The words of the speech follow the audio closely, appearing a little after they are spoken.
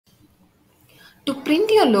To print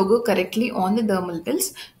your logo correctly on the thermal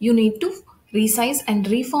bills, you need to resize and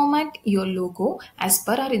reformat your logo as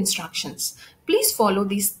per our instructions. Please follow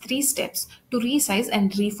these 3 steps to resize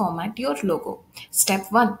and reformat your logo.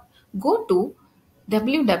 Step 1. Go to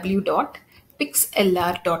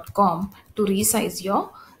www.pixlr.com to resize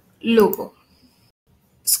your logo.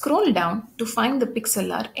 Scroll down to find the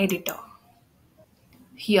Pixlr editor.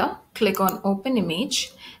 Here, click on Open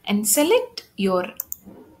Image and select your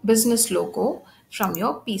business logo from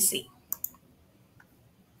your PC.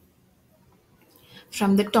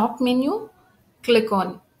 From the top menu, click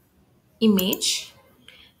on Image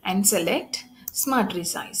and select Smart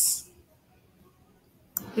Resize.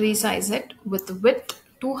 Resize it with width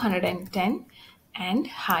 210 and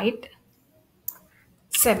height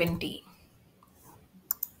 70.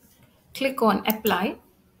 Click on Apply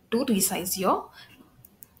to resize your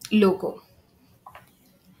logo.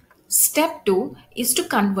 Step 2 is to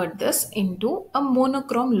convert this into a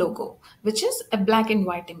monochrome logo, which is a black and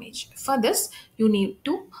white image. For this, you need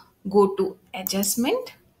to go to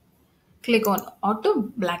Adjustment, click on Auto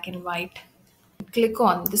Black and White, click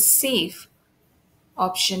on the Save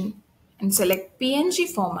option and select PNG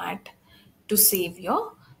format to save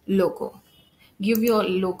your logo. Give your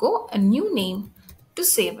logo a new name to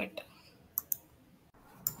save it.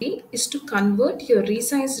 Is to convert your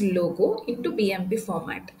resized logo into BMP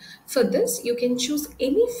format. For this, you can choose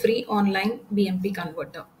any free online BMP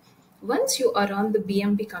converter. Once you are on the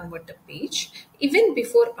BMP converter page, even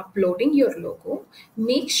before uploading your logo,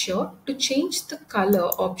 make sure to change the color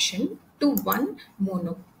option to one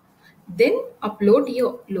mono. Then upload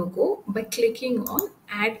your logo by clicking on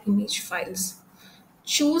Add Image Files.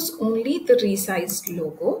 Choose only the resized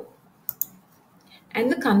logo and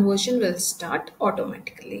the conversion will start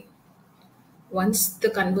automatically. Once the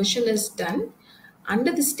conversion is done,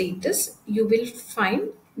 under the status, you will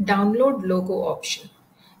find Download Logo option.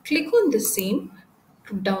 Click on the same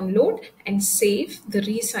to download and save the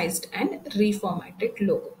resized and reformatted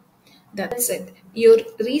logo. That's it. Your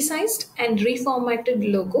resized and reformatted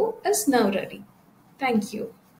logo is now ready. Thank you.